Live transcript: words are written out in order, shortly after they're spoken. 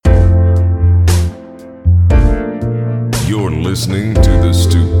listening to the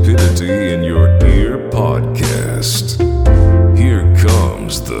Stupidity in Your Ear podcast. Here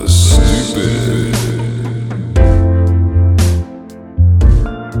comes the stupid.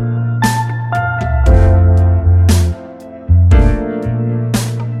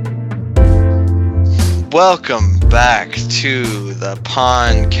 Welcome back to the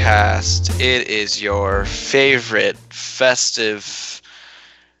Pondcast. It is your favorite festive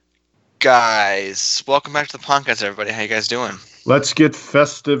guys. Welcome back to the Pondcast, everybody. How you guys doing? Let's get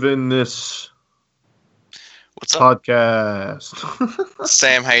festive in this What's up? podcast.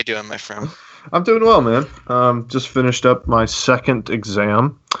 Sam, how you doing, my friend? I'm doing well, man. Just finished up my second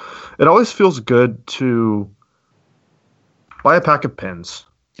exam. It always feels good to buy a pack of pens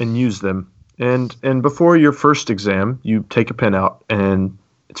and use them. And before your first exam, you take a pen out, and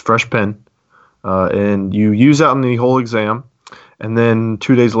it's fresh pen, and you use that on the whole exam. And then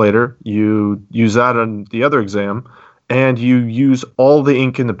 2 days later, you use that on the other exam, and you use all the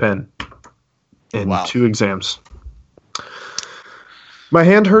ink in the pen in 2 exams. My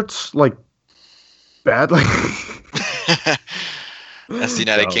hand hurts, like, badly. That's the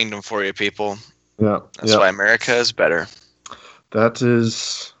United Kingdom for you, people. Yeah. That's why America is better. That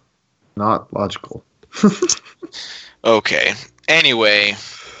is not logical. Okay. Anyway,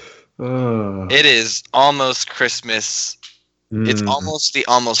 it is almost Christmas. It's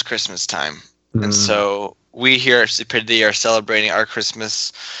almost Christmas time. And so we here at Stupidity are celebrating our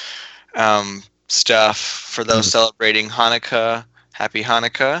Christmas stuff. For those celebrating Hanukkah, happy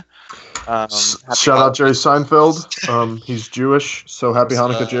Hanukkah. Shout out Jerry Seinfeld. He's Jewish, so happy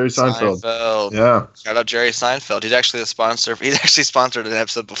Hanukkah, Jerry Seinfeld. Yeah. Shout out Jerry Seinfeld. He's actually the sponsor. He's actually sponsored an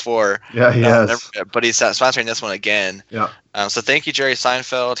episode before. Yeah, he has. But he's sponsoring this one again. Yeah. So thank you, Jerry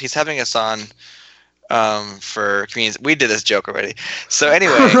Seinfeld. He's having us on for comedians. We did this joke already. So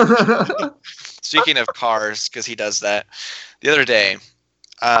anyway, speaking of cars, because he does that, the other day,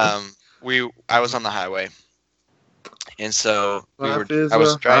 I was on the highway. And so I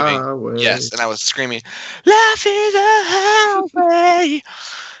was driving, highway. Yes, and I was screaming, "Life is a highway!"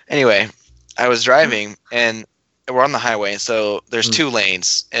 Anyway, I was driving, and we're on the highway, and so there's 2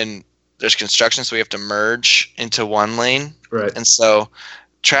 lanes, and there's construction, so we have to merge into 1 lane. Right. And so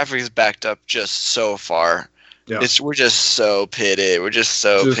traffic is backed up just so far. Yeah. We're just so pitted. We're just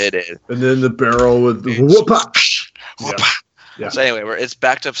so pitted. And then the barrel with the whoop-a. Yeah. So anyway, it's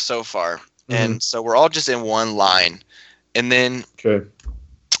backed up so far, and so we're all just in 1 line. And then,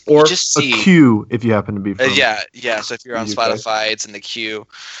 or just see, a queue if you happen to be from yeah. So if you're on Spotify, it's in the queue.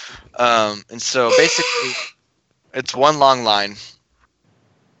 And so basically, it's 1 long line,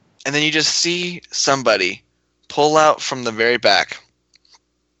 and then you just see somebody pull out from the very back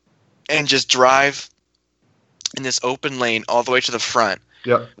and just drive in this open lane all the way to the front.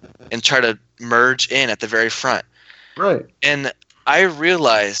 Yep. And try to merge in at the very front. Right. And I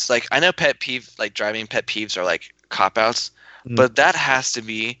realized, like, I know driving pet peeves are like cop-outs, but that has to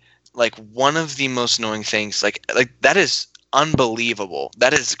be like one of the most annoying things. Like that is unbelievable.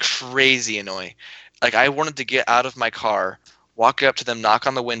 That is crazy annoying. Like, I wanted to get out of my car, walk up to them, knock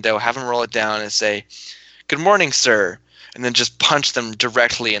on the window, have them roll it down and say, "Good morning, sir," and then just punch them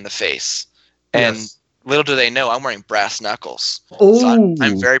directly in the face. And little do they know, I'm wearing brass knuckles. So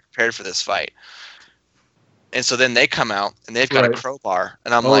I'm very prepared for this fight. And so then they come out, and they've got a crowbar,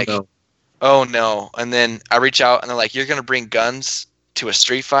 and I'm like, no. Oh no. And then I reach out, and they're like, "You're going to bring guns to a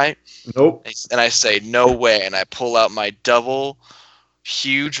street fight?" Nope. And I say, "No way." And I pull out my double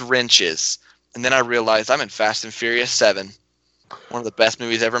huge wrenches. And then I realize I'm in Fast and Furious 7, one of the best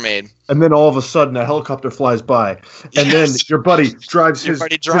movies ever made. And then all of a sudden a helicopter flies by. And then your buddy drives his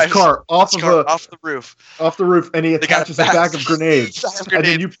car off the roof. Off the roof, and he attaches a bag of grenades. And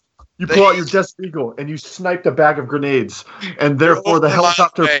then you pull out your Desert Eagle and you snipe a bag of grenades, and therefore the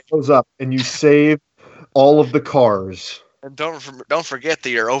helicopter blows up, and you save all of the cars. And don't forget that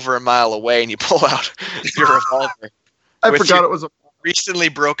you're over a mile away, and you pull out your revolver. I forgot it was a recently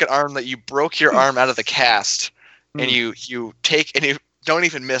broken arm that you broke your arm out of the cast, and you take and you don't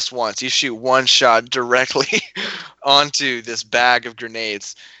even miss once. You shoot 1 shot directly onto this bag of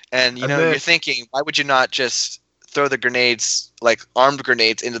grenades, and you're thinking, why would you not just throw the grenades, like armed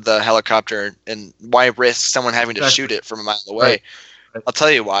grenades, into the helicopter, and why risk someone having to shoot it from a mile away? Right. I'll tell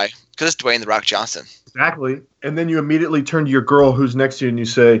you why. Because it's Dwayne "The Rock" Johnson. Exactly. And then you immediately turn to your girl who's next to you and you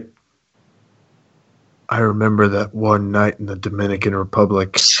say, "I remember that one night in the Dominican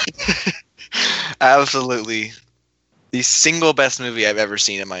Republic." Absolutely. The single best movie I've ever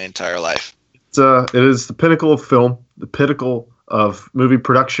seen in my entire life. It is the pinnacle of film, the pinnacle of movie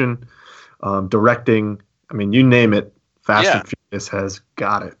production, directing. I mean, you name it, Fast and Furious has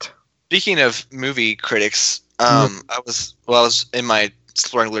got it. Speaking of movie critics, I was in my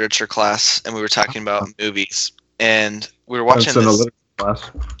exploring literature class, and we were talking about movies, and we were watching That's in a this. literature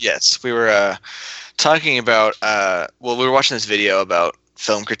class. Yes, we were talking about. We were watching this video about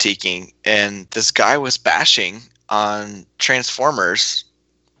film critiquing, and this guy was bashing on Transformers,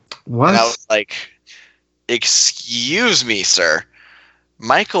 What? and I was like, "Excuse me, sir.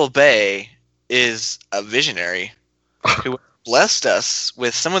 Michael Bay is a visionary who blessed us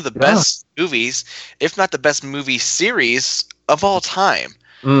with some of the best movies, if not the best movie series of all time."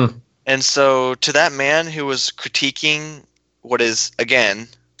 And so, to that man who was critiquing what is, again,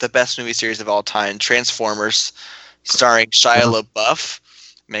 the best movie series of all time, Transformers, starring Shia LaBeouf,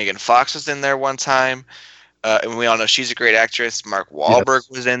 Megan Fox was in there one time, and we all know she's a great actress. Mark Wahlberg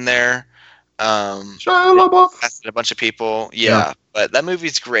was in there. Shia LaBeouf. A bunch of people. Yeah, but that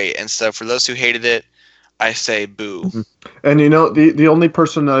movie's great. And so, for those who hated it, I say boo. And you know, the only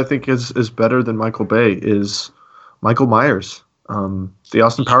person that I think is better than Michael Bay is Michael Myers. The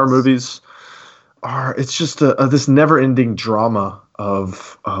Austin Power movies it's just this never-ending drama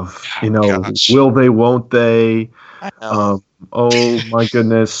of will they, won't they? I know. Oh my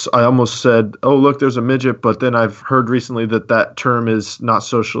goodness! I almost said, "Oh look, there's a midget," but then I've heard recently that term is not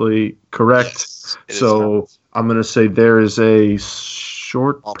socially correct. Yes, so I'm going to say there is a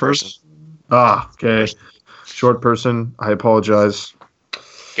short person. Okay. Short person. I apologize.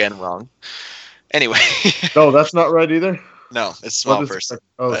 Again, wrong. Anyway. No, that's not right either. No, it's small person.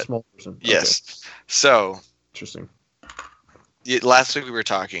 Small person. Yes. Okay. So. Interesting. Last week we were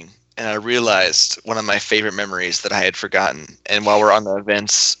talking, and I realized one of my favorite memories that I had forgotten. And while we're on the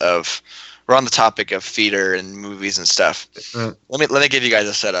we're on the topic of theater and movies and stuff. Right. Let me give you guys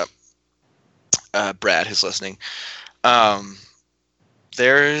a setup. Brad, who's listening.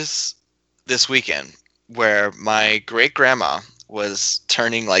 There's this weekend where my great grandma was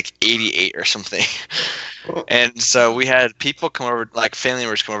turning like 88 or something. And so we had people come over, like family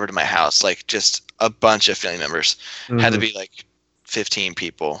members come over to my house, like just a bunch of family members. Had to be like 15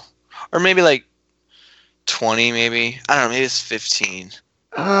 people, or maybe like 20, maybe. I don't know, maybe it's 15.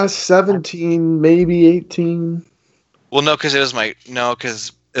 17, maybe 18. Well, no, because it was my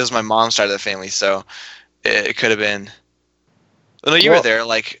mom's side of the family, so it could have been. Well, no, you were there,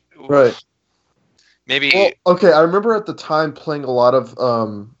 like right. Maybe. Well, okay, I remember at the time playing a lot of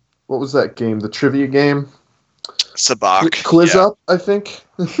what was that game? The trivia game. Sabak. Quiz Up, I think.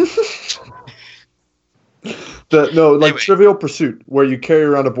 Anyway. Trivial Pursuit, where you carry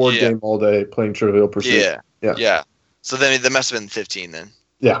around a board game all day playing Trivial Pursuit. Yeah. So then that must have been 15 then.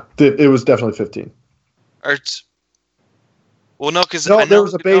 Yeah, it was definitely 15. Well, no, because there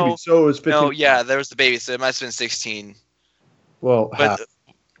was a baby, so it was 15. No, yeah, there was the baby, so it must have been 16. Well,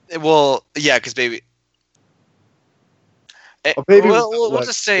 yeah, because baby. Baby we'll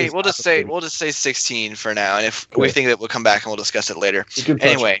just say 16 for now, and if we think that we'll come back and we'll discuss it later.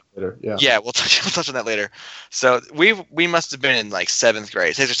 Anyway, later. We'll touch on that later. So we must have been in like 6th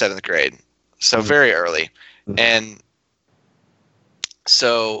or 7th grade, so very early, and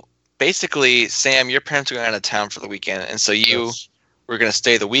so basically, Sam, your parents were going out of town for the weekend, and so you were going to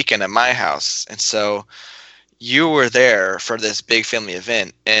stay the weekend at my house, and so you were there for this big family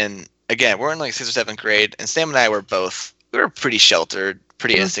event, and again, we're in like 6th or 7th grade, and Sam and I were pretty sheltered,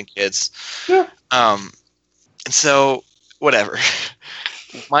 pretty innocent kids. Yeah. And so, whatever.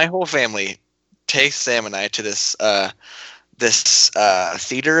 My whole family takes Sam and I to this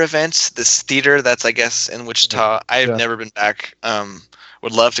theater event. This theater that's, I guess, in Wichita. I've never been back.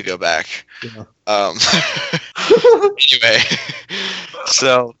 Would love to go back. Yeah. Anyway,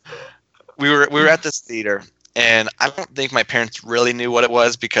 so we were at this theater. And I don't think my parents really knew what it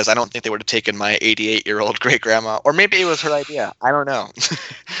was, because I don't think they would have taken my 88-year-old great-grama. Or maybe it was her idea. I don't know.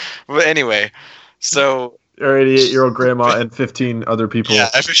 But anyway, so... Your 88-year-old grandma and 15 other people. Yeah,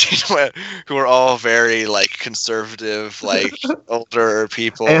 15 who were all very, like, conservative, like, older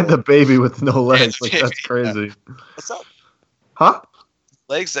people. And the baby with no legs. Like, that's crazy. Yeah. What's up? Huh?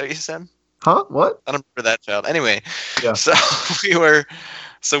 Legs, that you said? Huh? What? I don't remember that child. Anyway, so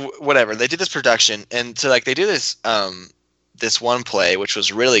So whatever, they did this production, and so like they do this this one play which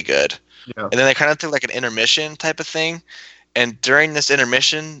was really good, and then they kind of took like an intermission type of thing, and during this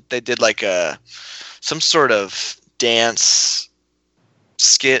intermission they did like some sort of dance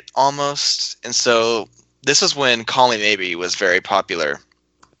skit almost, and so this is when "Call Me Maybe" was very popular.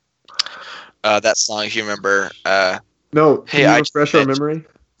 That song, if you remember. No, can you refresh our memory?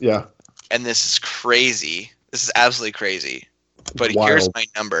 Yeah. And this is crazy. This is absolutely crazy. But Wild. Here's my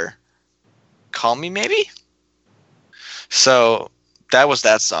number. Call me maybe? So that was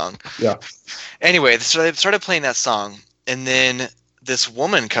that song. Yeah. Anyway, so they started playing that song, and then this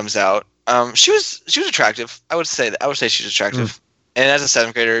woman comes out She was attractive. I would say she was attractive. And as a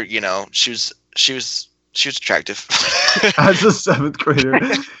 7th grader, you know, she was attractive. As a 7th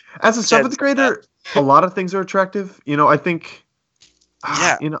grader, a lot of things are attractive. You know, I think.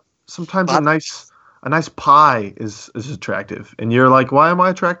 Yeah. You know, sometimes a nice pie is attractive, and you're like, why am I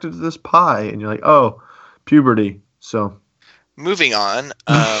attracted to this pie? And you're like, oh, puberty. So. Moving on.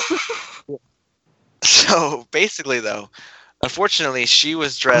 So basically, though, unfortunately, she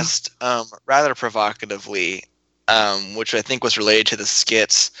was dressed rather provocatively, which I think was related to the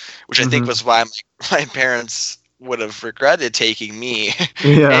skits, which I think was why my parents would have regretted taking me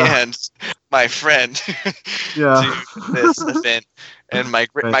and my friend to this event. And my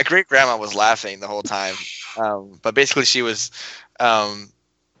great grandma was laughing the whole time. But basically, she was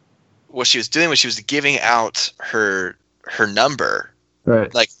what she was doing was she was giving out her number,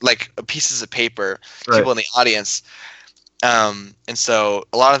 right? Like pieces of paper, to people in the audience. And so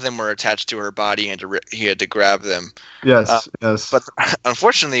a lot of them were attached to her body, and he had to grab them. Yes. But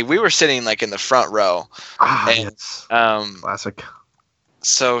unfortunately, we were sitting like in the front row. Classic.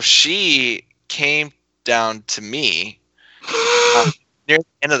 So she came down to me near the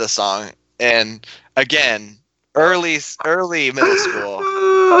end of the song, and again, early middle school.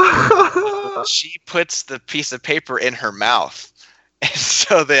 She puts the piece of paper in her mouth, and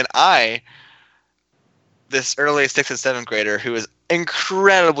so then this early 6th and 7th grader who was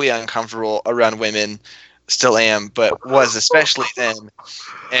incredibly uncomfortable around women, still am, but was especially then,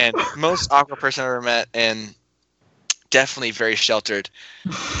 and most awkward person I ever met, and definitely very sheltered.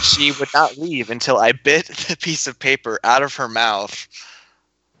 She would not leave until I bit the piece of paper out of her mouth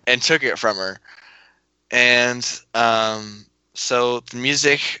and took it from her. And so the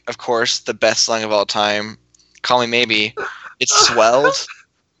music, of course, the best song of all time, Call Me Maybe, it swelled.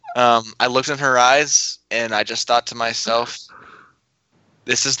 I looked in her eyes, and I just thought to myself,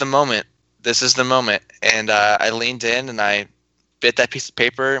 this is the moment. This is the moment. And I leaned in, and I bit that piece of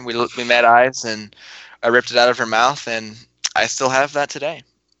paper, and we met eyes, and I ripped it out of her mouth, and I still have that today.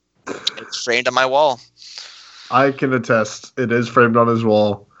 It's framed on my wall. I can attest. It is framed on his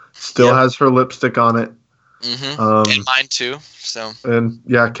wall. Still has her lipstick on it. Mm-hmm. And mine too. So. And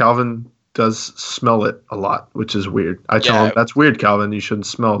yeah, Calvin does smell it a lot, which is weird. I tell him, that's weird, Calvin. You shouldn't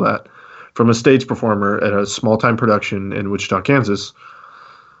smell that. From a stage performer at a small-time production in Wichita, Kansas.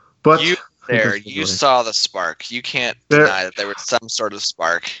 But you saw the spark. You can't deny that there was some sort of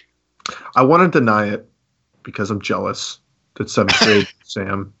spark. I want to deny it because I'm jealous that 7th grade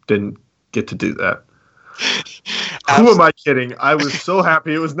Sam didn't get to do that. Who am I kidding? I was so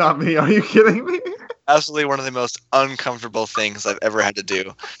happy it was not me. Are you kidding me? Absolutely one of the most uncomfortable things I've ever had to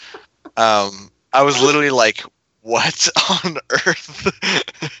do. I was literally like, what on earth?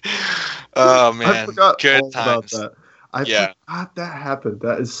 Oh, man. I forgot good all times. about that. I forgot that happened.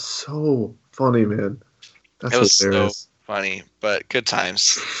 That is so funny, man. That's hilarious. So funny, but good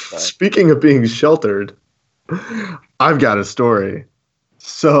times. But. Speaking of being sheltered, I've got a story.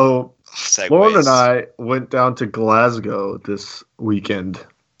 So, Lauren and I went down to Glasgow this weekend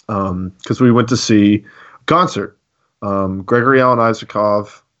because we went to see a concert. Gregory Alan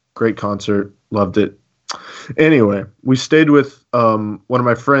Isakov, great concert, loved it. Anyway, we stayed with one of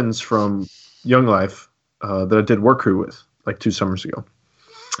my friends from Young Life that I did work crew with like 2 summers ago.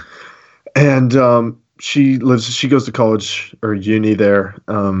 And she goes to college or uni there.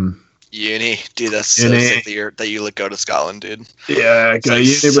 Uni, dude, that's so sick that you go to Scotland, dude. Yeah, go uni,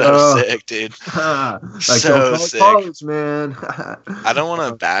 so sick, dude. So sick, college, man. I don't want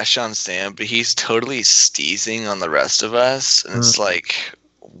to bash on Sam, but he's totally steezing on the rest of us, and it's like,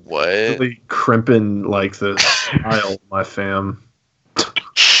 what? Really crimping like the style, my fam.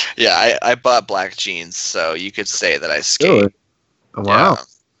 Yeah, I bought black jeans, so you could say that I skate. Really? Oh, wow. Yeah.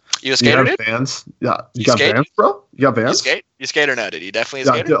 You a skater, dude? Vans? Yeah. You got skate? Vans, bro? You got Vans? You skate? You skate or no, dude? You definitely a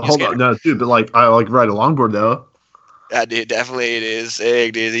skater? Dude, hold on. No, dude, but like, I like ride a longboard, though. Yeah, dude, definitely it is.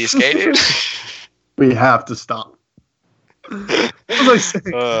 Hey, dude, you skate, dude? We have to stop. What was I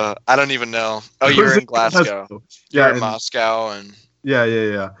saying? I don't even know. Oh, you're in Glasgow. Yeah. You're in Moscow. And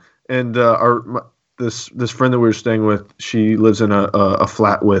Yeah. And this friend that we were staying with, she lives in a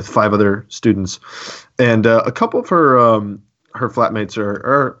flat with 5 other students. And a couple of her flatmates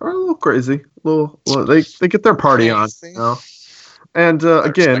are a little crazy. They get their party on, you know? And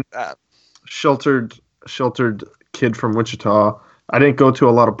again, sheltered kid from Wichita. I didn't go to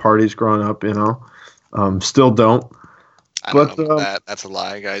a lot of parties growing up, you know. Still don't. I don't know about that. That's a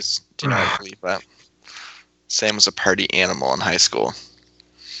lie, guys. Do not believe that. Sam was a party animal in high school.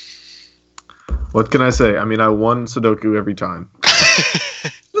 What can I say? I mean, I won Sudoku every time.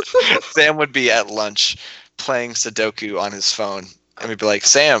 Sam would be at lunch playing Sudoku on his phone, and we'd be like,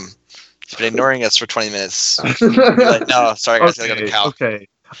 Sam, You've been ignoring us for 20 minutes. You're like, no, sorry, guys, I gotta go to calc. Okay.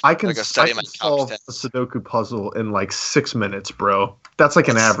 I can go study my solve calc a Sudoku puzzle in like 6 minutes, bro. That's like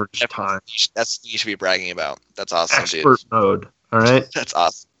an average time. That's what you should be bragging about. That's awesome, Expert mode. All right. That's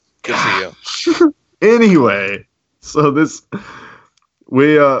awesome. Good for you. Anyway, so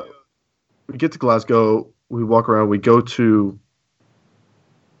we get to Glasgow. We walk around. We go to.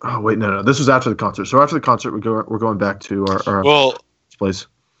 Oh wait, no. This was after the concert. So after the concert, we're going back to our place.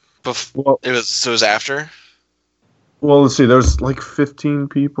 It was after. Well, let's see. There's like 15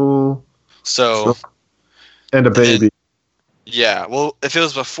 people. So and a baby. Yeah. Well, if it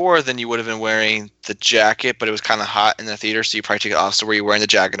was before, then you would have been wearing the jacket, but it was kind of hot in the theater, so you probably took it off. So were you wearing the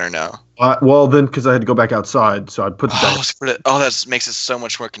jacket or no? Well, then because I had to go back outside, so I put the jacket. That makes it so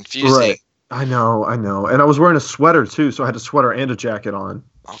much more confusing. Right. I know. And I was wearing a sweater too, so I had a sweater and a jacket on.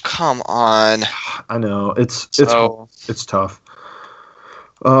 Oh, come on. I know. It's tough.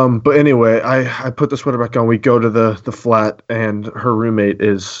 But anyway, I put the sweater back on. We go to the flat, and her roommate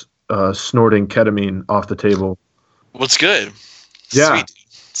is snorting ketamine off the table. What's good? Yeah.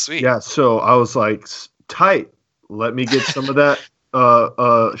 Sweet. Yeah, so I was like, tight. Let me get some of that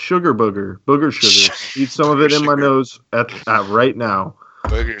sugar booger sugar. Eat some of it in my nose at right now.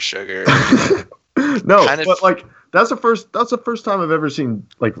 Booger sugar. No, but like that's the first time I've ever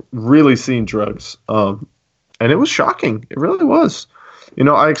really seen drugs. And it was shocking. It really was. You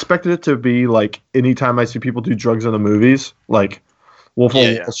know, I expected it to be like anytime I see people do drugs in the movies, like Wolf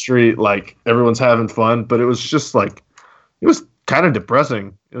on Wall Street, like everyone's having fun, but it was just like it was kind of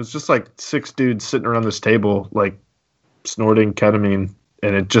depressing. It was just like 6 dudes sitting around this table, like snorting ketamine,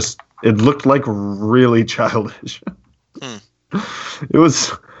 and it looked like really childish. It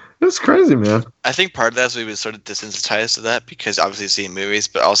was crazy, man. I think part of that is we were sort of desensitized to that because obviously seeing movies,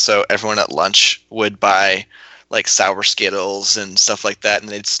 but also everyone at lunch would buy like sour Skittles and stuff like that, and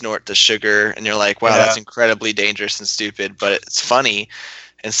they'd snort the sugar, and you're like, wow, that's incredibly dangerous and stupid, but it's funny.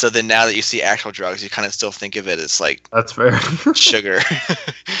 And so then now that you see actual drugs, you kind of still think of it as like that's fair sugar.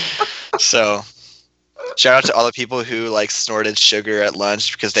 So shout out to all the people who like snorted sugar at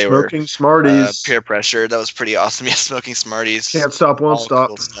lunch because they were smoking Smarties. Peer pressure. That was pretty awesome. Yeah, smoking Smarties. Can't stop, won't stop.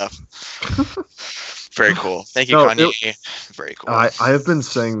 Cool stuff. Very cool. Thank you, Kanye. Very cool. I have been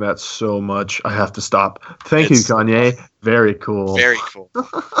saying that so much. I have to stop. Thank you, Kanye. Very cool. Very cool.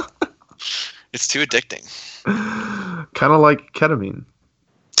 It's too addicting. Kind of like ketamine.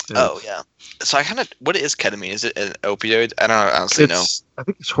 Oh, yeah. So what is ketamine? Is it an opioid? I don't honestly know. I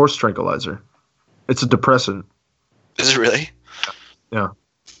think it's horse tranquilizer. It's a depressant. Is it really? Yeah.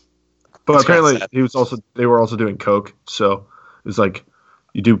 But apparently they were also doing coke, so it was like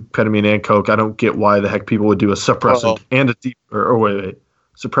you do ketamine and coke. I don't get why the heck people would do a suppressant and a deep wait.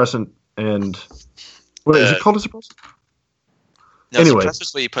 Suppressant and what is it called, a suppressant? No, anyway.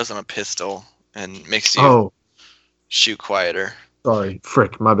 Suppressant's what you put on a pistol and makes you shoot quieter. Sorry,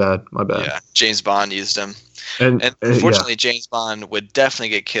 frick, my bad. Yeah, James Bond used them. And unfortunately, James Bond would definitely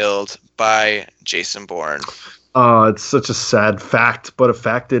get killed by Jason Bourne. It's such a sad fact, but a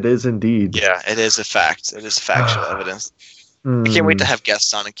fact it is indeed. Yeah, it is a fact. It is factual evidence. I can't wait to have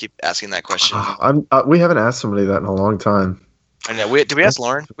guests on and keep asking that question. We haven't asked somebody that in a long time. I know. Did we ask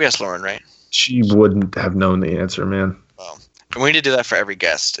Lauren? We asked Lauren, right? She wouldn't have known the answer, man. Well, and we need to do that for every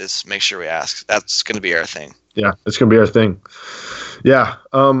guest, is make sure we ask. That's going to be our thing. Yeah, it's going to be our thing. Yeah.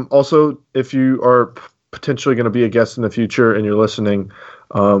 Also, if you are potentially going to be a guest in the future and you're listening,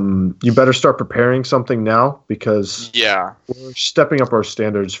 you better start preparing something now because we're stepping up our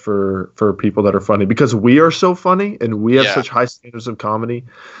standards for people that are funny because we are so funny and we have such high standards of comedy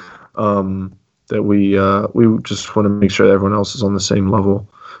that we just want to make sure that everyone else is on the same level.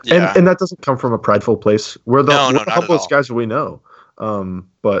 Yeah. And that doesn't come from a prideful place. We're the humblest guys we know.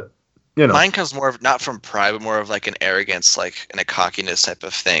 But you know, mine comes more of not from pride, but more of like an arrogance, like and a cockiness type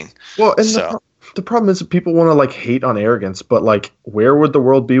of thing. Well, and the problem is that people want to like hate on arrogance, but like, where would the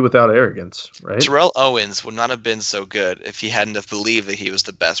world be without arrogance, right? Terrell Owens would not have been so good if he hadn't have believed that he was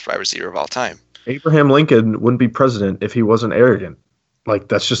the best wide receiver of all time. Abraham Lincoln wouldn't be president if he wasn't arrogant. Like,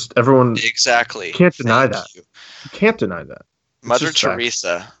 that's just everyone. Exactly. Can't deny that. You can't deny that. Mother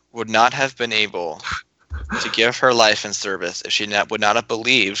Teresa would not have been able to give her life in service if she would not have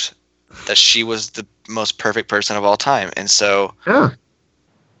believed that she was the most perfect person of all time. And so,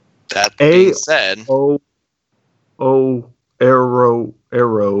 that being said,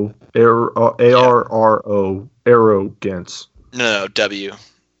 arrogance. No, W.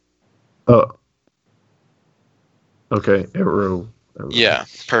 Oh. Okay, Arrow. Yeah,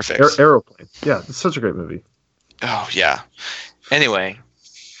 perfect. Aeroplane. Yeah, it's such a great movie. Oh, yeah. Anyway.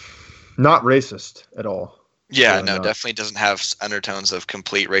 Not racist at all. Yeah, So, no, no. definitely doesn't have undertones of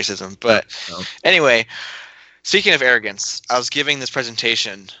complete racism. But No. anyway, speaking of arrogance, I was giving this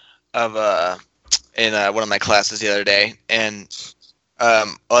presentation of in one of my classes the other day, and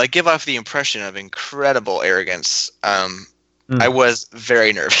I give off the impression of incredible arrogance. I was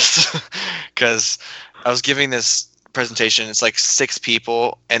very nervous because I was giving this presentation. It's like 6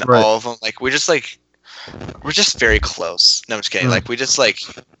 people, and Right. all of them we're just very close. No, I'm just kidding. Mm. Like we just oh,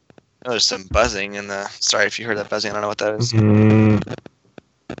 there's some buzzing in the. Sorry if you heard that buzzing. I don't know what that is. Mm.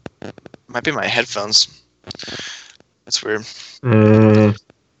 Might be my headphones. That's weird. Mm.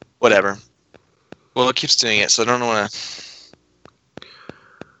 Whatever. Well, it keeps doing it, so I don't want to.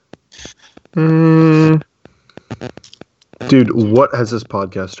 Mm. Dude, what has this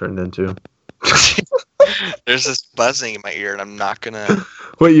podcast turned into? There's this buzzing in my ear, and I'm not gonna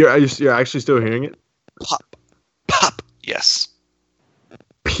Wait, you're actually still hearing it? pop. Yes.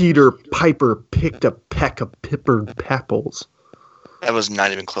 Peter Piper picked a peck of pippered papples. That was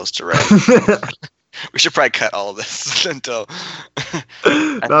not even close to right. We should probably cut all of this until.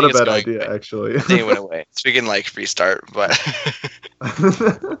 Not a bad idea, actually. I think it went away. So we can restart, but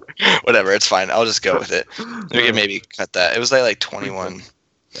whatever, it's fine. I'll just go with it. We can maybe cut that. It was like 21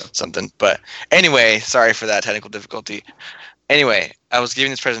 something. But anyway, sorry for that technical difficulty. Anyway, I was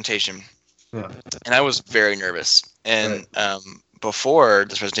giving this presentation, and I was very nervous. And before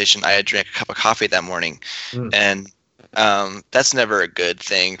this presentation, I had drank a cup of coffee that morning, and that's never a good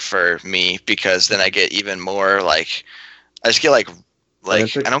thing for me because then I get even more I just get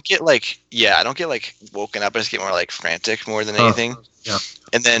frantic? I don't get I don't get woken up. I just get more frantic more than anything. Yeah.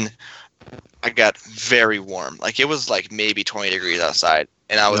 And then I got very warm. It was maybe 20 degrees outside,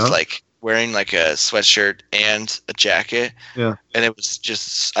 and I was wearing a sweatshirt and a jacket. Yeah. And it was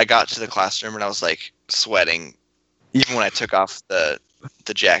just I got to the classroom and I was sweating even when I took off the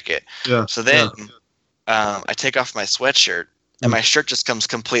jacket. Yeah. So then I take off my sweatshirt and my shirt just comes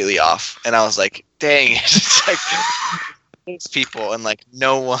completely off, and I was like, dang it. It's these people, and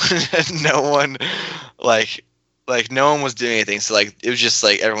no one no one was doing anything, so it was just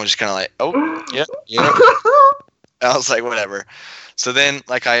everyone just kind of oh yeah. I was like, whatever. So then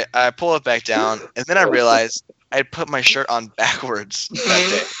I pull it back down, and then I realized I had put my shirt on backwards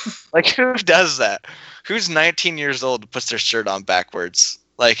that day. Who does that? Who's 19 years old and puts their shirt on backwards?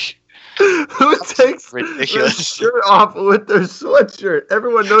 Who takes ridiculous their shirt off with their sweatshirt?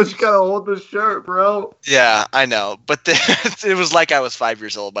 Everyone knows you gotta hold the shirt, bro. Yeah, I know. But it was I was 5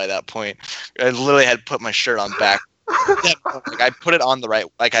 years old by that point. I literally had put my shirt on back. I put it on the right.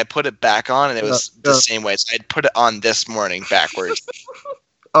 I put it back on, and it was the same way. So I'd put it on this morning backwards.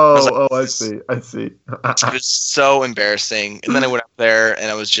 I see. It was so embarrassing. And then I went up there, and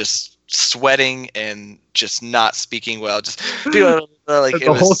I was just sweating and just not speaking well. Just the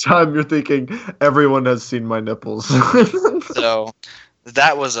whole time you're thinking everyone has seen my nipples. So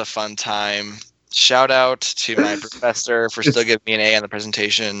that was a fun time. Shout out to my professor for still giving me an A on the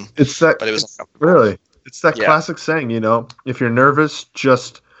presentation. But it was really. It's that classic saying, if you're nervous,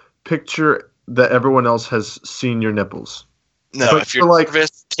 just picture that everyone else has seen your nipples. No, but if you're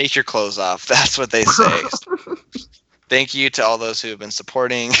nervous, take your clothes off. That's what they say. Thank you to all those who have been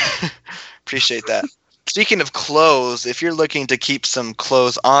supporting. Appreciate that. Speaking of clothes, if you're looking to keep some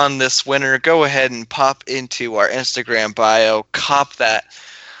clothes on this winter, go ahead and pop into our Instagram bio. Cop that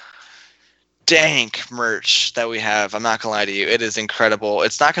dank merch that we have. I'm not going to lie to you. It is incredible.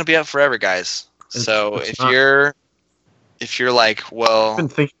 It's not going to be up forever, guys. So if you're well, I've been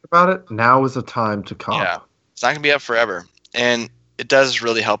thinking about it. Now is the time to cop. Yeah, it's not going to be up forever. And it does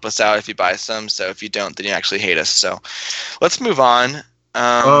really help us out if you buy some. So if you don't, then you actually hate us. So let's move on.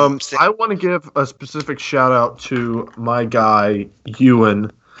 I want to give a specific shout out to my guy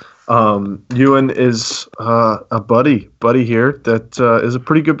Ewan. Ewan is a buddy here that is a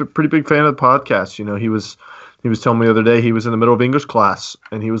pretty big fan of the podcast. He was telling me the other day he was in the middle of English class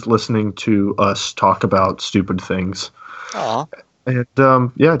and he was listening to us talk about stupid things. Aw. And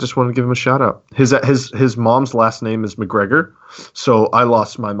I just want to give him a shout out. His mom's last name is McGregor, so I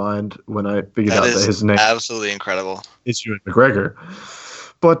lost my mind when I figured out that his name absolutely incredible is Ewan McGregor.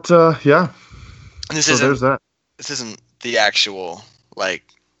 But there's that. This isn't the actual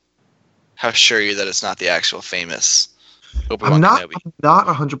how sure are you that it's not the actual famous Obi-Wan Kenobi? I'm not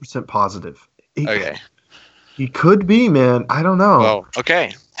 100% positive. Okay. He could be, man. I don't know. Well,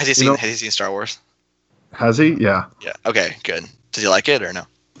 okay. Has he seen Star Wars? Has he? Yeah. Yeah. Okay, good. Does he like it or no?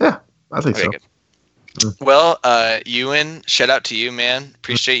 Yeah, I think so. Good. Well, Ewan, shout out to you, man.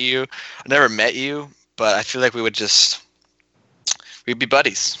 Appreciate you. I never met you, but I feel like we'd be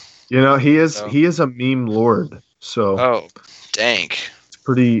buddies. He is a meme lord. So oh, dang. It's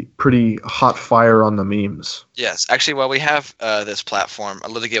pretty hot fire on the memes. Yes, actually, while we have this platform,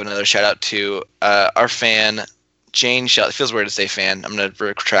 I'd love to give another shout out to our fan, Jane Sheldon. It feels weird to say fan. I'm going to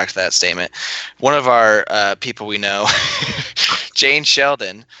retract that statement. One of our people we know, Jane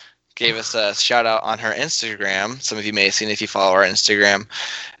Sheldon, gave us a shout out on her Instagram. Some of you may have seen it if you follow our Instagram.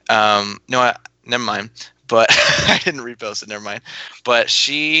 Never mind. But I didn't repost it. Never mind. But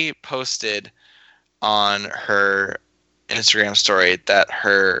she posted on her Instagram story that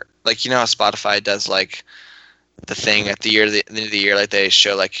her, like, you know how Spotify does like the thing at the end of the year, like they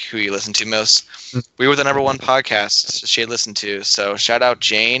show like who you listen to most. We were the number one podcast she had listened to. So shout out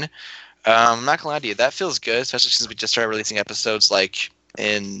Jane. I'm not gonna lie to you, that feels good, especially since we just started releasing episodes like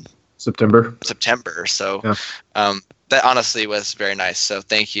in September. So that honestly was very nice. So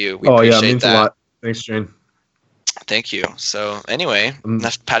thank you. We appreciate it means that. A lot. Thanks, Jane. Thank you. So anyway,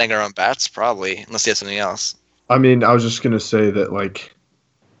 enough patting our own backs, probably, unless you have something else. I mean, I was just gonna say that, like,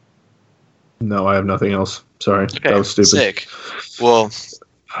 no, I have nothing else. Sorry, okay, that was stupid. Sick. Well,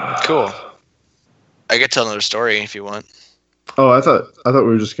 cool. I could tell another story if you want. Oh, I thought we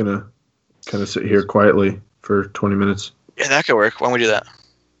were just gonna kind of sit here quietly for 20 minutes. Yeah, that could work. Why don't we do that?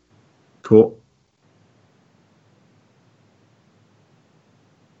 Cool.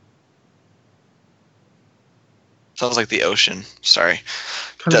 Sounds like the ocean. Sorry.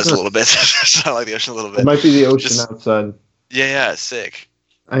 It does a little bit. Sounds like the ocean a little bit. It might be the ocean outside. Yeah, sick.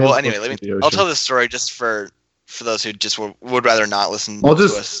 Well, anyway, I'll tell this story just for those who just would rather not listen to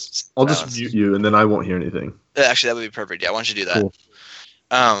us. I'll just mute you, and then I won't hear anything. Actually, that would be perfect. Yeah, why don't you do that? Cool.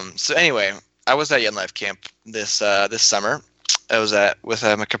 So anyway, I was at Young Life Camp this summer. I was with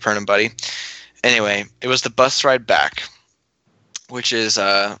my Capernaum buddy. Anyway, it was the bus ride back, which is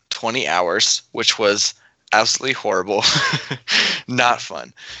 20 hours, which was absolutely horrible. Not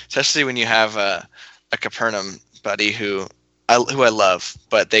fun, especially when you have a Capernaum buddy who I love,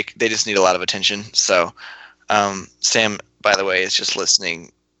 but they just need a lot of attention. So Sam, by the way, is just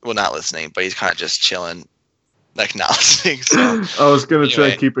listening. Well, not listening, but he's kind of just chilling, like not listening. So I was gonna try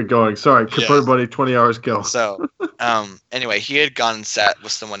and keep it going. Sorry, Capernaum buddy, 20 hours go. So anyway, he had gone and sat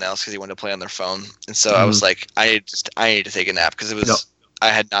with someone else because he wanted to play on their phone, and so I was like, I need to take a nap because it was. Yep. I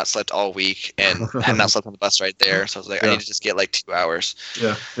had not slept all week and had not slept on the bus right there. So I was like, I need to just get like 2 hours.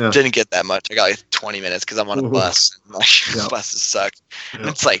 Yeah. Didn't get that much. I got like 20 minutes because I'm on a bus. And like, buses suck. And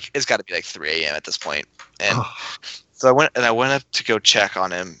it's got to be like 3 a.m. at this point. And so I went up to go check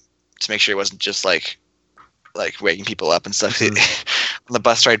on him to make sure he wasn't just like waking people up and stuff. On the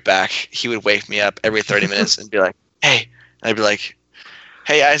bus ride back, he would wake me up every 30 minutes and be like, hey. And I'd be like,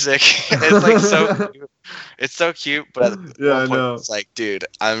 hey, Isaac. It's like so cute. It's so cute, but at one point it's like, dude,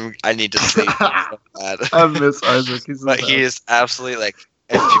 I need to sleep so bad. I miss Isaac. He is absolutely like,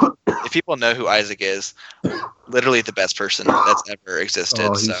 if people know who Isaac is, literally the best person that's ever existed.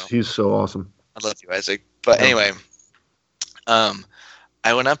 Oh, he's so awesome. I love you, Isaac. But anyway,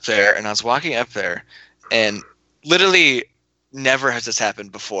 I went up there and I was walking up there, and literally never has this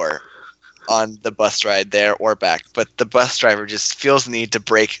happened before on the bus ride there or back, but the bus driver just feels the need to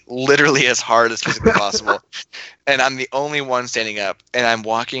brake literally as hard as physically possible. And I'm the only one standing up, and I'm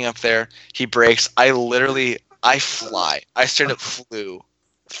walking up there. He brakes. I fly. I straight up flew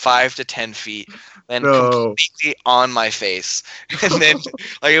 5 to 10 feet, then completely on my face. And then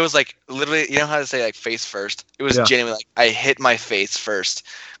like it was like literally, you know how to say like face first? It was genuinely like I hit my face first.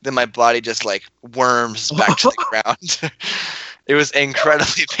 Then my body just like worms back to the ground. It was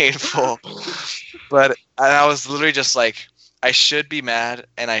incredibly painful, but I was literally just like, I should be mad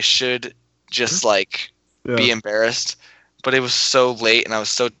and I should just like be embarrassed, but it was so late and I was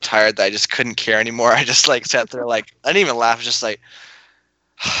so tired that I just couldn't care anymore. I just like sat there like, I didn't even laugh, just like,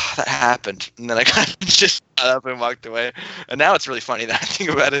 that happened. And then I kind of just got up and walked away. And now it's really funny that I think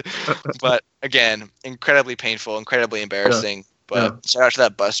about it. But again, incredibly painful, incredibly embarrassing. But shout out to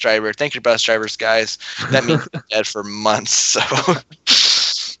that bus driver. Thank you, bus drivers, guys. That means I'm dead for months. So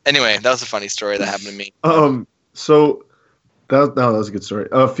anyway, that was a funny story that happened to me. So that was a good story.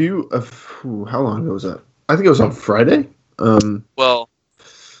 How long ago was that? I think it was on Friday. Well, I'm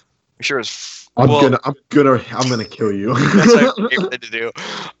sure it was. I'm gonna kill you. That's my favorite thing to do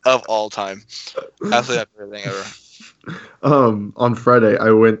of all time. Absolutely my favorite thing ever. On Friday,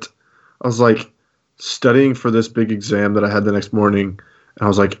 I was like studying for this big exam that I had the next morning, and I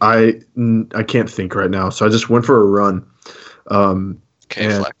was like, I can't think right now, so I just went for a run.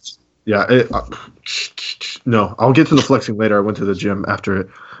 Flex. Yeah. No, I'll get to the flexing later. I went to the gym after it,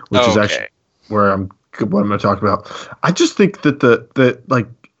 which is actually what I'm going to talk about. I just think that the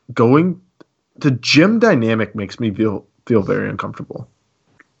gym dynamic makes me feel very uncomfortable.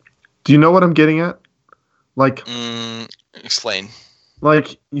 Do you know what I'm getting at? Like, explain.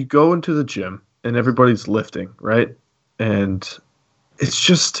 Like, you go into the gym and everybody's lifting, right? And it's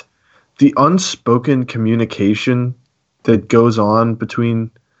just the unspoken communication that goes on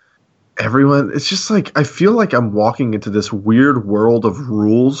between everyone. It's just like, I feel like I'm walking into this weird world of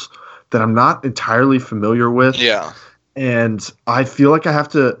rules that I'm not entirely familiar with. Yeah. And I feel like I have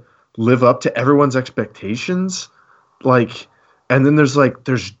to live up to everyone's expectations. Like, and then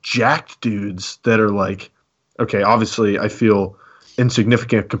there's jacked dudes that are like, okay, obviously I feel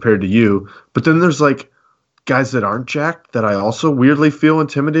insignificant compared to you, but then there's like guys that aren't jacked that I also weirdly feel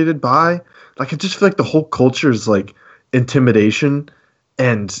intimidated by. Like, I just feel like the whole culture is like intimidation,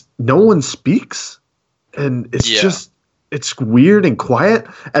 and no one speaks, and it's weird and quiet.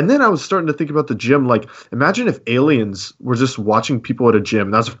 And then I was starting to think about the gym. Like, imagine if aliens were just watching people at a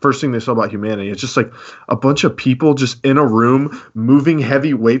gym. That's the first thing they saw about humanity. It's just like a bunch of people just in a room moving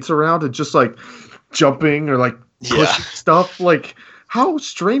heavy weights around and just like jumping or like pushing stuff. Like, how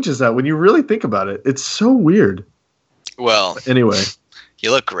strange is that when you really think about it? It's so weird. Well, anyway,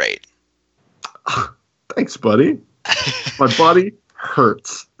 you look great. Thanks, buddy. My body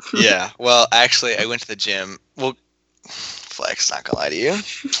hurts. Yeah. Well, actually, I went to the gym. Well, flex, not gonna lie to you.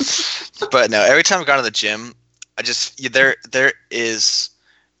 But no, every time I've gone to the gym, there is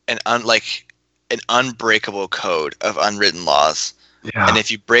an unbreakable code of unwritten laws. Yeah. And if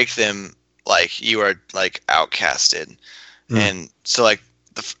you break them, like, you are like outcasted. And so like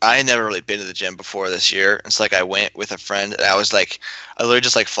I had never really been to the gym before this year, and so like I went with a friend, and I literally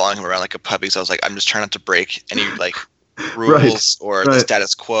just like following him around like a puppy. So I was like, I'm just trying not to break any like rules or the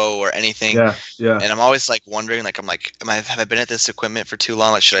status quo or anything. Yeah. And I'm always like wondering, like, have I been at this equipment for too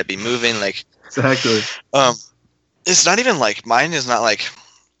long? Like, should I be moving? Like, exactly. It's not even like, mine is not like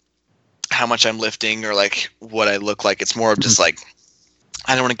how much I'm lifting or like what I look like. It's more of just like,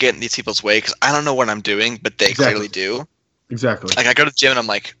 I don't want to get in these people's way because I don't know what I'm doing, but they clearly do. Exactly. Like, I go to the gym and I'm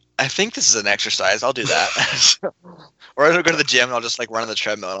like, I think this is an exercise. I'll do that. Or I go to the gym and I'll just like run on the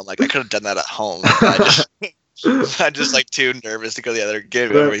treadmill. And I'm like, I could have done that at home. I'm just like too nervous to go the other,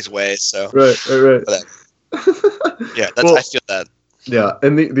 get everybody's way. So right. Yeah, I feel that. Yeah,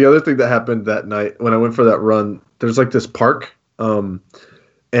 and the other thing that happened that night when I went for that run, there's like this park, and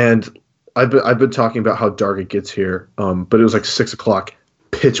I've been talking about how dark it gets here, but it was like 6:00,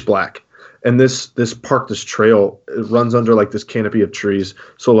 pitch black. And this park, this trail, it runs under like this canopy of trees.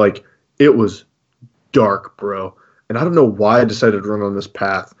 So like it was dark, bro. And I don't know why I decided to run on this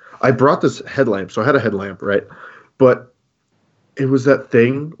path. I brought this headlamp, so I had a headlamp, right? But it was that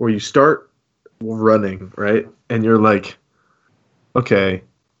thing where you start running, right? And you're like, okay,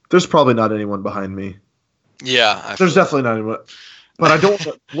 there's probably not anyone behind me. Yeah. There's definitely not anyone. But I don't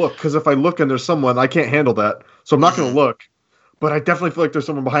want to look, because if I look and there's someone, I can't handle that. So I'm not going to look. But I definitely feel like there's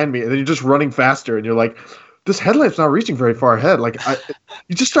someone behind me, and then you're just running faster, and you're like, this headlamp's not reaching very far ahead. Like,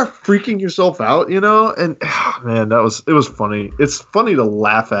 you just start freaking yourself out, you know? And man, it was funny. It's funny to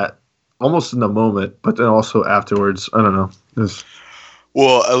laugh at almost in the moment, but then also afterwards. I don't know.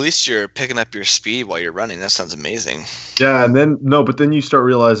 Well, at least you're picking up your speed while you're running. That sounds amazing. Yeah, and then you start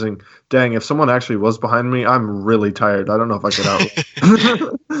realizing, dang, if someone actually was behind me, I'm really tired. I don't know if I could out.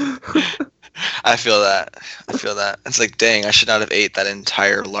 I feel that. It's like, dang, I should not have ate that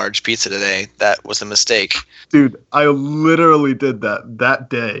entire large pizza today. That was a mistake. Dude, I literally did that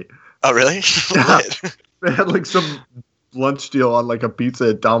day. Oh, really? Yeah. They had like some lunch deal on like a pizza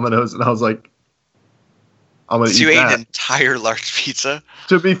at Domino's, and I was like, I'm going to eat that. So you ate an entire large pizza?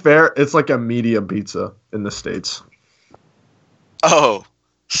 To be fair, it's like a medium pizza in the States. Oh,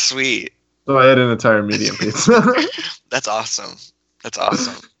 sweet. So I had an entire medium pizza. That's awesome.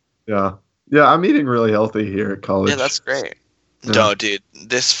 Yeah. Yeah, I'm eating really healthy here at college. Yeah, that's great. Yeah. No, dude,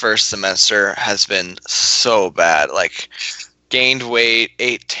 this first semester has been so bad. Like, gained weight,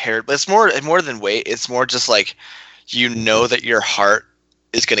 ate terrible. It's more than weight. It's more just like, you know that your heart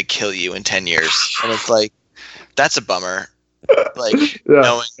is going to kill you in 10 years. And it's like, that's a bummer. Like,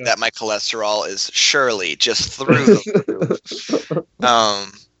 knowing that my cholesterol is surely just through the roof.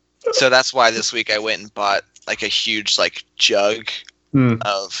 So that's why this week I went and bought like a huge like jug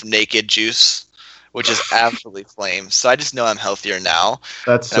of Naked juice, which is absolutely flame. So I just know I'm healthier now.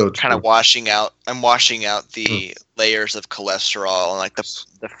 That's so I'm kind of washing out. I'm washing out the layers of cholesterol and like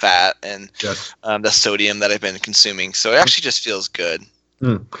the fat and the sodium that I've been consuming. So it actually just feels good.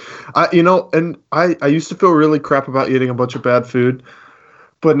 I used to feel really crap about eating a bunch of bad food,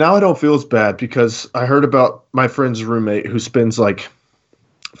 but now I don't feel as bad because I heard about my friend's roommate who spends like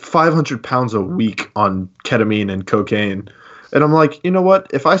 500 pounds a week on ketamine and cocaine. And I'm like, you know what?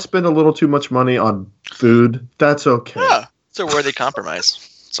 If I spend a little too much money on food, that's okay. Yeah, it's a worthy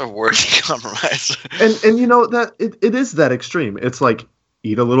compromise. And you know that it is that extreme. It's like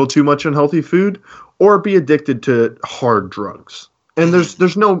eat a little too much unhealthy food or be addicted to hard drugs. And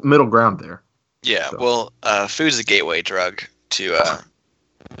there's no middle ground there. Yeah, So. well, food's a gateway drug to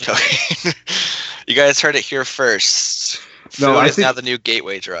cocaine. You guys heard it here first. Food is now the new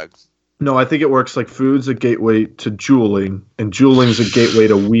gateway drug. No, I think it works like food's a gateway to juuling, and juuling's a gateway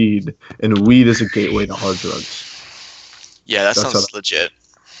to weed, and weed is a gateway to hard drugs. Yeah, that sounds legit.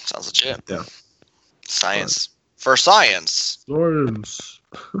 Sounds legit. Yeah. Science. For science. Science.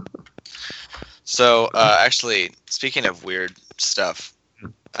 So, actually, speaking of weird stuff,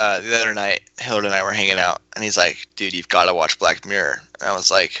 the other night, Hillard and I were hanging out, and he's like, dude, you've got to watch Black Mirror. And I was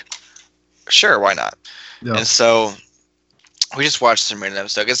like, sure, why not? Yeah. And so we just watched some random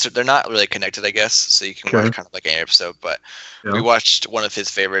episodes. I guess they're not really connected, I guess, so you can watch kind of like any episode. But we watched one of his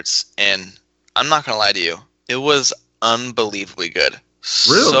favorites, and I'm not going to lie to you. It was unbelievably good.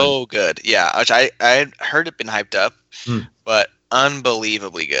 Really? So good. Yeah, which I had heard it been hyped up, but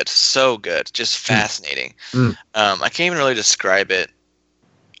unbelievably good. So good. Just fascinating. I can't even really describe it,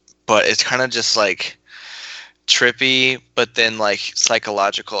 but it's kind of just like trippy, but then like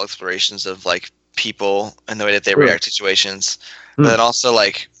psychological explorations of like people and the way that they react to situations, but then also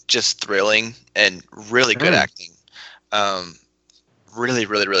like just thrilling and really good acting. Really,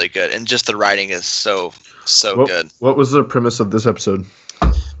 really, really good, and just the writing is so good. What was the premise of this episode?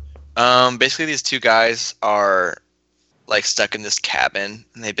 Basically, these two guys are like stuck in this cabin,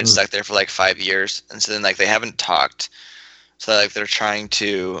 and they've been stuck there for like 5 years, and so then like they haven't talked, so like they're trying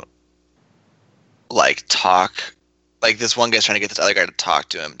to like talk. Like this one guy's trying to get this other guy to talk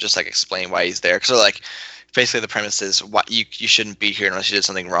to him, just like explain why he's there. So like, basically the premise is why you shouldn't be here unless you did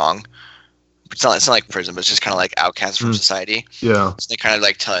something wrong. It's not like prison, but it's just kind of like outcasts from society. Yeah. So they kind of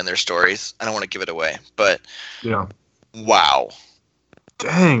like telling their stories. I don't want to give it away, but yeah. Wow.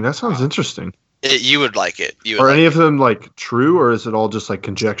 Dang, that sounds interesting. You would like it. Are any of them like true, or is it all just like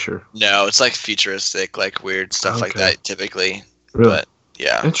conjecture? No, it's like futuristic, like weird stuff like that typically. Really? But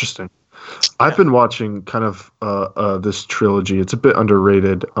yeah. Interesting. I've been watching kind of this trilogy. It's a bit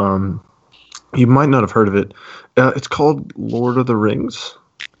underrated. You might not have heard of it. It's called Lord of the Rings.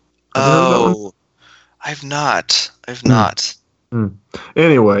 Oh, I've not.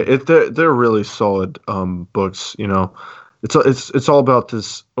 Anyway, they're really solid books. You know, it's all about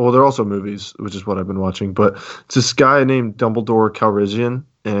this. Well, they're also movies, which is what I've been watching. But it's this guy named Dumbledore Calrissian,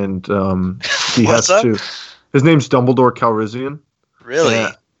 and he has to. His name's Dumbledore Calrissian. Really?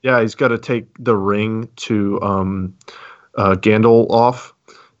 Yeah, he's got to take the ring to Gandalf,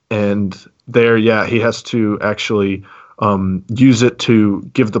 and there, he has to actually use it to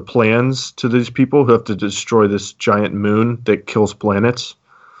give the plans to these people who have to destroy this giant moon that kills planets,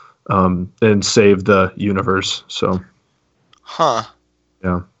 and save the universe. So,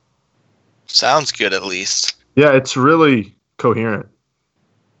 yeah, sounds good at least. Yeah, it's really coherent,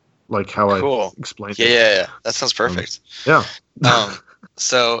 like how I explained it. Yeah, that sounds perfect. Yeah.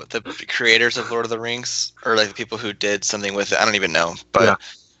 So the creators of Lord of the Rings, or like the people who did something with it, I don't even know, but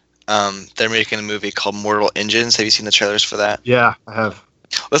they're making a movie called Mortal Engines. Have you seen the trailers for that? Yeah, I have.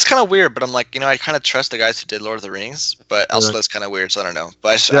 That's kind of weird, but I'm like, I kind of trust the guys who did Lord of the Rings, but also that's kind of weird, so I don't know. But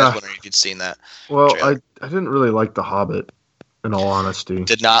I was wondering if you'd seen that. Well, I didn't really like The Hobbit, in all honesty.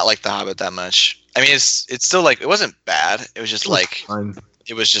 Did not like The Hobbit that much. I mean, it's still like, it wasn't bad. It was just fine.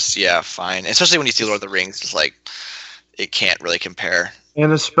 It was just, fine. Especially when you see Lord of the Rings, it's like, it can't really compare.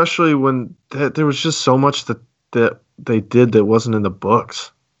 And especially when there was just so much that they did that wasn't in the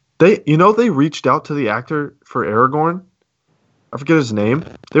books. They reached out to the actor for Aragorn. I forget his name.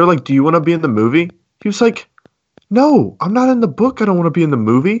 They were like, "Do you want to be in the movie?" He was like, "No, I'm not in the book. I don't want to be in the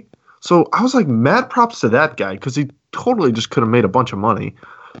movie." So I was like, mad props to that guy, because he totally just could have made a bunch of money.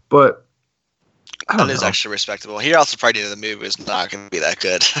 But that is actually respectable. He also probably knew the movie was not going to be that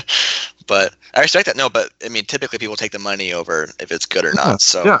good. But I respect that. No, but I mean, typically people take the money over if it's good or not.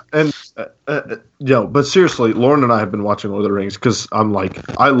 So yeah, and but seriously, Lauren and I have been watching Lord of the Rings because I'm like,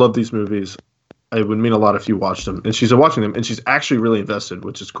 I love these movies. It would mean a lot if you watched them, and she's watching them, and she's actually really invested,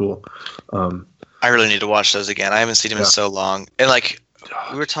 which is cool. I really need to watch those again. I haven't seen them in so long, and like.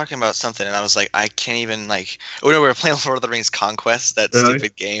 We were talking about something, and I was like, I can't even, like... we were playing Lord of the Rings Conquest, that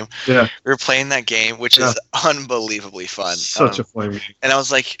stupid game. Yeah. We were playing that game, which is unbelievably fun. Such a fun game. And I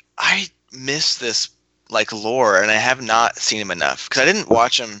was like, I miss this, like, lore, and I have not seen him enough. Because I didn't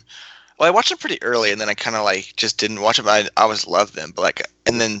watch him... Well, I watched them pretty early, and then I kind of, like, just didn't watch them. I always loved them. But, like...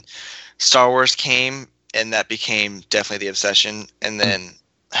 And then Star Wars came, and that became definitely the obsession. And then...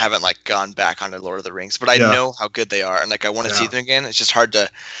 haven't like gone back onto Lord of the Rings, but I know how good they are, and like I want to see them again. It's just hard to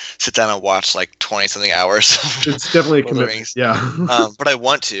sit down and watch like 20 something hours. It's definitely a commitment. Yeah. But I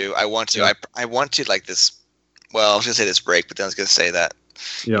want to like this. Well, I was gonna say this break, but then I was gonna say that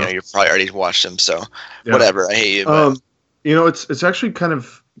Yeah. you know, you've probably already watched them. So Yeah. whatever. I hate you. But You know, it's actually kind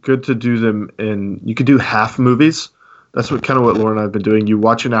of good to do them you could do half movies. That's what Lauren and I have been doing. You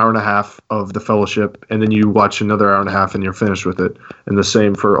watch an hour and a half of The Fellowship, and then you watch another hour and a half, and you're finished with it. And the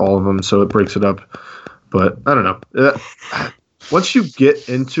same for all of them, so it breaks it up. But I don't know. Once you get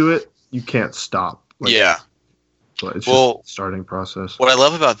into it, you can't stop. yeah. But it's just a starting process. What I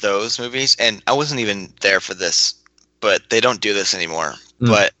love about those movies, and I wasn't even there for this, but they don't do this anymore.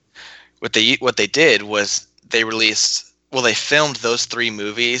 But what they did was they filmed those 3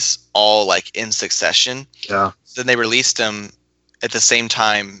 movies all like in succession. Yeah. Then they released them at the same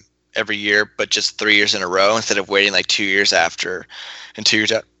time every year, but just 3 years in a row instead of waiting like 2 years after and 2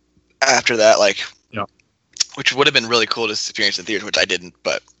 years after that. Like, yeah, which would have been really cool to experience in theaters, which I didn't,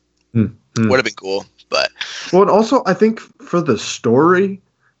 but would have been cool. But well, and also I think for the story,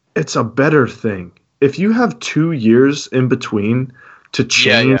 it's a better thing if you have 2 years in between to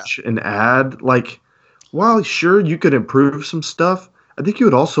change and add. Like, while sure you could improve some stuff, I think you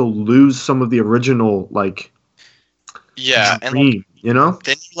would also lose some of the original like. Yeah, dream, and like, you know,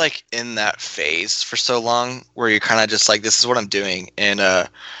 then you're like in that phase for so long where you're kind of just like, this is what I'm doing, and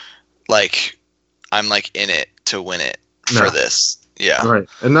like I'm like in it to win it for this. Yeah, right,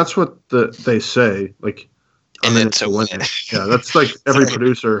 and that's what they say. Like, in it to win it. Yeah, that's like every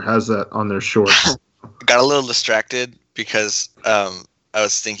producer has that on their short. Got a little distracted because I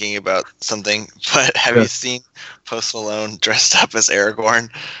was thinking about something. But have you seen Post Malone dressed up as Aragorn?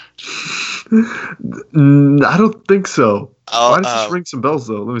 I don't think so. Why does this ring some bells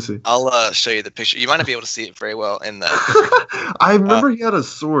though? Let me see. I'll show you the picture. You might not be able to see it very well in the. I remember he had a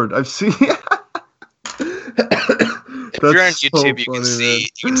sword. I've seen. If you're on YouTube, you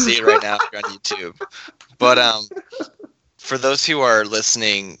can see it right now if you're on YouTube. But for those who are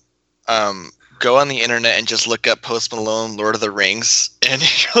listening, go on the internet and just look up Post Malone Lord of the Rings, and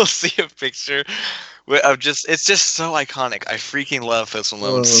you'll see a picture of it's just so iconic. I freaking love Post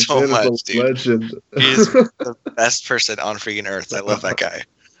Malone so much, dude. Legend. He's the best person on freaking earth. I love that guy.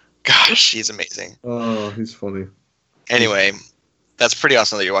 Gosh, he's amazing. Oh, he's funny. Anyway, that's pretty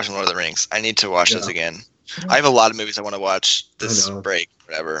awesome that you're watching Lord of the Rings. I need to watch this again. I have a lot of movies I want to watch this break,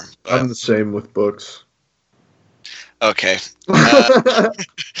 whatever. But I'm the same with books. Okay. I'm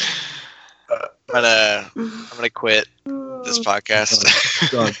gonna quit this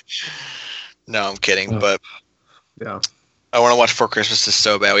podcast. Done. No, I'm kidding. But yeah, I want to watch Four Christmases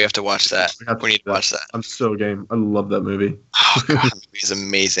so bad. We have to watch that. We need to watch that. I'm so game. I love that movie. Oh god, that movie is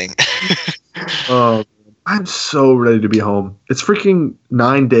amazing. I'm so ready to be home. It's freaking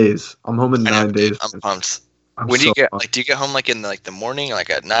 9 days. I'm home in 9 days. I'm pumped. When do you get do you get home like in like the morning or like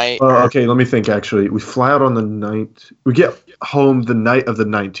at night? Okay, let me think actually. We fly out on the 9th. We get home the night of the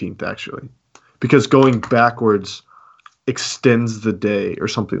 19th actually. Because going backwards extends the day or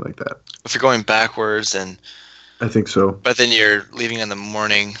something like that. If you're going backwards and I think so. But then you're leaving in the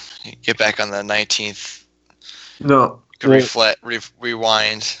morning, you get back on the 19th. No. You can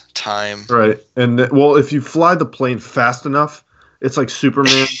rewind time. Right. And if you fly the plane fast enough, it's like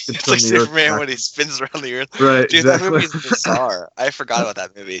Superman. It's like Superman when he spins around the earth. Right. Dude, exactly. that movie is bizarre. I forgot about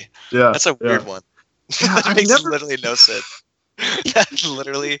that movie. Yeah. That's a weird one. That makes literally no sense. That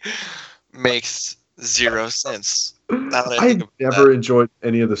literally makes 0 sense. I never enjoyed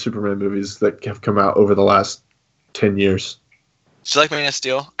any of the Superman movies that have come out over the last 10 years. Do you like Man of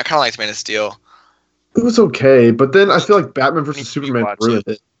Steel? I kind of liked Man of Steel. It was okay, but then I feel like Batman vs. Superman ruined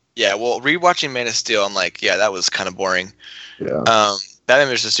it. Yeah, well, rewatching Man of Steel, I'm like, yeah, that was kind of boring. Yeah. Batman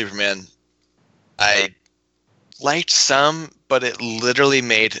vs. Superman, I liked some, but it literally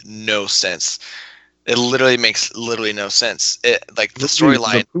made no sense. It literally makes no sense. It like the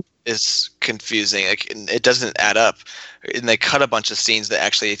storyline is confusing. Like it doesn't add up, and they cut a bunch of scenes that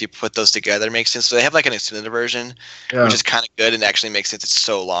actually, if you put those together, make sense. So they have like an extended version, which is kind of good and actually makes sense. It's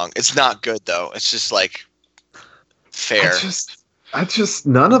so long. It's not good though. It's just like fair. I just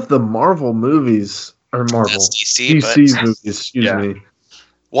none of the Marvel movies are Marvel. That's DC movies. Excuse me.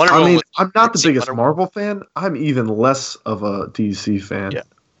 I'm not the biggest Marvel fan. I'm even less of a DC fan. Yeah.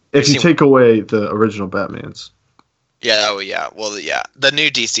 If you take away the original Batmans. Yeah, oh yeah. Well, yeah. The new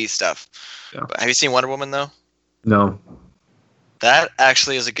DC stuff. Yeah. Have you seen Wonder Woman, though? No. That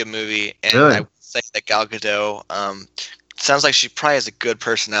actually is a good movie. And really? I would say that Gal Gadot, sounds like she probably has a good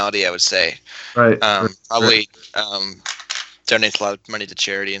personality, I would say. Right. Probably donates a lot of money to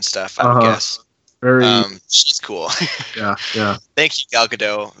charity and stuff, I would guess. Very. She's cool. Yeah, yeah. Thank you, Gal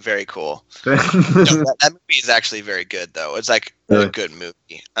Gadot. Very cool. That movie is actually very good, though. It's like a good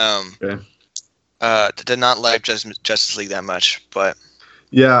movie. Did not like Justice League that much, but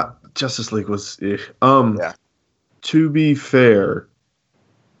yeah, Justice League was. Yeah. To be fair,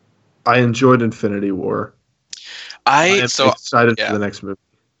 I enjoyed Infinity War. I am excited for the next movie.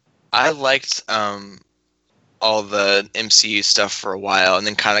 I liked all the MCU stuff for a while, and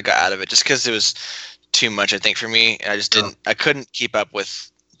then kind of got out of it just because it was too much, I think, for me. And I just didn't. I couldn't keep up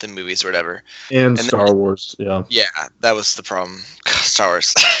with the movies or whatever. And Star Wars, yeah. Yeah, that was the problem. Star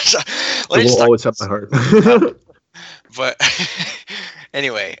Wars. It will always have my heart. But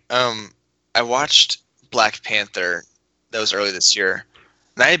anyway, I watched Black Panther. That was early this year.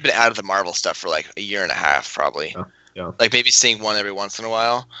 And I had been out of the Marvel stuff for like a year and a half, probably. Yeah. Like maybe seeing one every once in a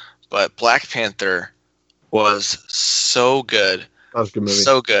while. But Black Panther was so good. That was a good movie.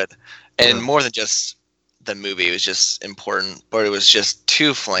 So good. And more than just the movie, it was just important. But it was just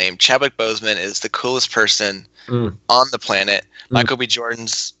too flame. Chadwick Boseman is the coolest person on the planet. Michael B.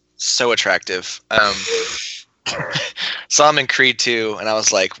 Jordan's so attractive. Saw him in Creed 2, and I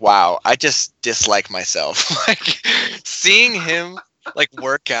was like, wow, I just dislike myself. Like, seeing him like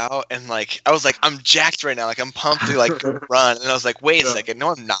work out, and like I was like, I'm jacked right now, like I'm pumped to like run, and I was like, wait a second,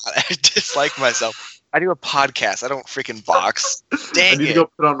 no I'm not. I dislike myself. I do a podcast, I don't freaking box. Dang, I need to go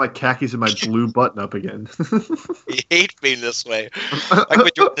put on my khakis and my blue button up again. He hates me this way. Michael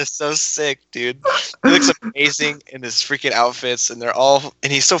Jordan is so sick, dude. He looks amazing in his freaking outfits, and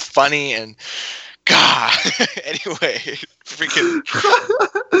and he's so funny, and God. Anyway, freaking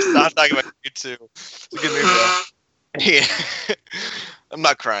stop talking about Creed 2. It's a good movie though. Yeah. I'm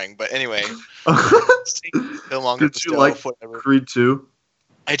not crying, but anyway. Did you like Creed 2?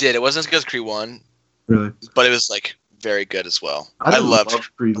 I did. It wasn't as good as Creed 1. Really? But it was like very good as well. I loved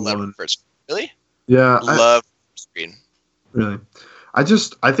Creed 1. Really? Yeah. Love Creed. Really? I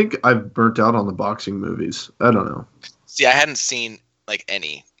think I've burnt out on the boxing movies. I don't know. See, I hadn't seen like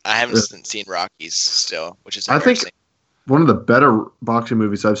any. I haven't seen Rockies still, which is I think one of the better boxing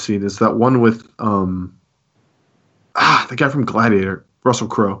movies I've seen is that one with the guy from Gladiator, Russell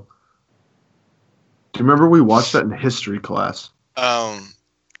Crowe. Do you remember we watched that in history class?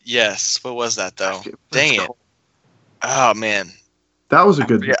 Yes. What was that though? Dang it. Oh man. That was a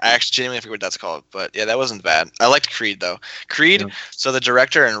good movie. I actually genuinely forget what that's called, but yeah, that wasn't bad. I liked Creed though. Creed. Yeah. So the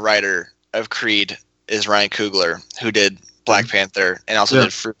director and writer of Creed is Ryan Coogler, who did Black Panther and also did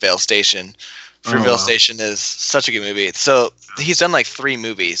Fruitvale Station. Fruitvale Station is such a good movie. So he's done like 3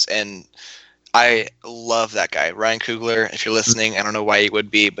 movies, and I love that guy, Ryan Coogler. If you're listening, I don't know why you would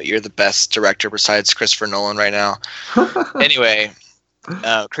be, but you're the best director besides Christopher Nolan right now. Anyway,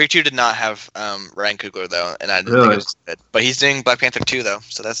 Creed 2 did not have Ryan Coogler though, and I didn't think it was good. But he's doing Black Panther 2 though,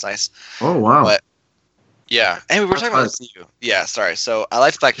 so that's nice. Oh wow! But yeah, and we were talking about this. Yeah, sorry. So I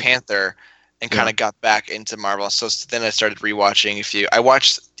liked Black Panther and kind of got back into Marvel. So then I started rewatching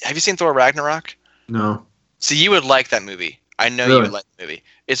have you seen Thor Ragnarok? No. So you would like that movie. I know you would like the movie.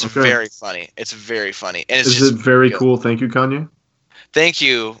 It's very funny. It's very funny. And Is it very cool? Thank you, Kanye. Thank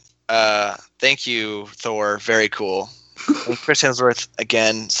you. Thank you, Thor. Very cool. And Chris Hemsworth,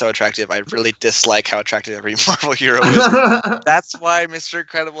 again, so attractive. I really dislike how attractive every Marvel hero is. That's why Mr.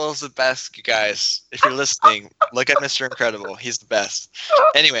 Incredible is the best, you guys. If you're listening, look at Mr. Incredible. He's the best.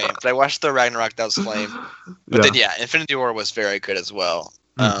 Anyway, but I watched the Ragnarok. That was flame. But then, Infinity War was very good as well.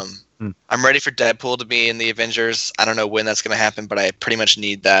 I'm ready for Deadpool to be in the Avengers. I don't know when that's going to happen, but I pretty much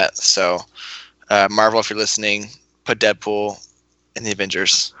need that. So, Marvel, if you're listening, put Deadpool in the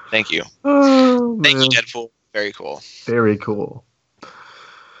Avengers. Thank you. Thank you, Deadpool. Very cool. Very cool.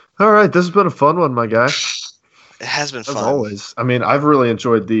 All right, this has been a fun one, my guy. It has been fun. As always. I mean, I've really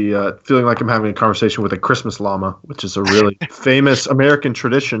enjoyed the feeling like I'm having a conversation with a Christmas llama, which is a really famous American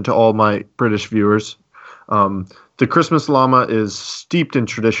tradition to all my British viewers. The Christmas llama is steeped in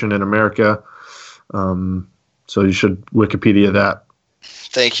tradition in America, so you should Wikipedia that.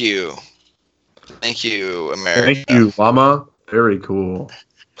 Thank you. Thank you, America. Thank you, llama. Very cool.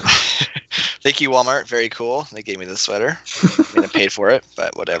 Thank you, Walmart. Very cool. They gave me the sweater. I mean, I paid for it,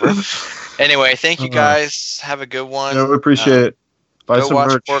 but whatever. Anyway, thank you guys. Have a good one. Yeah, we appreciate it. Buy go some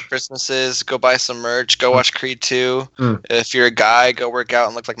watch merch. 4 Christmases. Go buy some merch. Go watch Creed 2. If you're a guy, go work out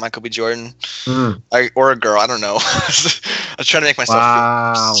and look like Michael B. Jordan. Or a girl. I don't know. I was trying to make myself feel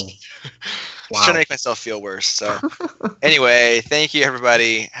worse. I was trying to make myself feel worse. So, anyway, thank you,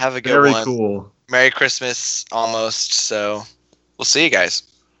 everybody. Have a good one. Very cool. Merry Christmas, almost. So, we'll see you guys.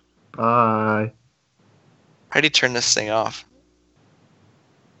 Bye. How do you turn this thing off?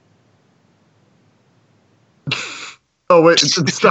 Oh, wait. Stop.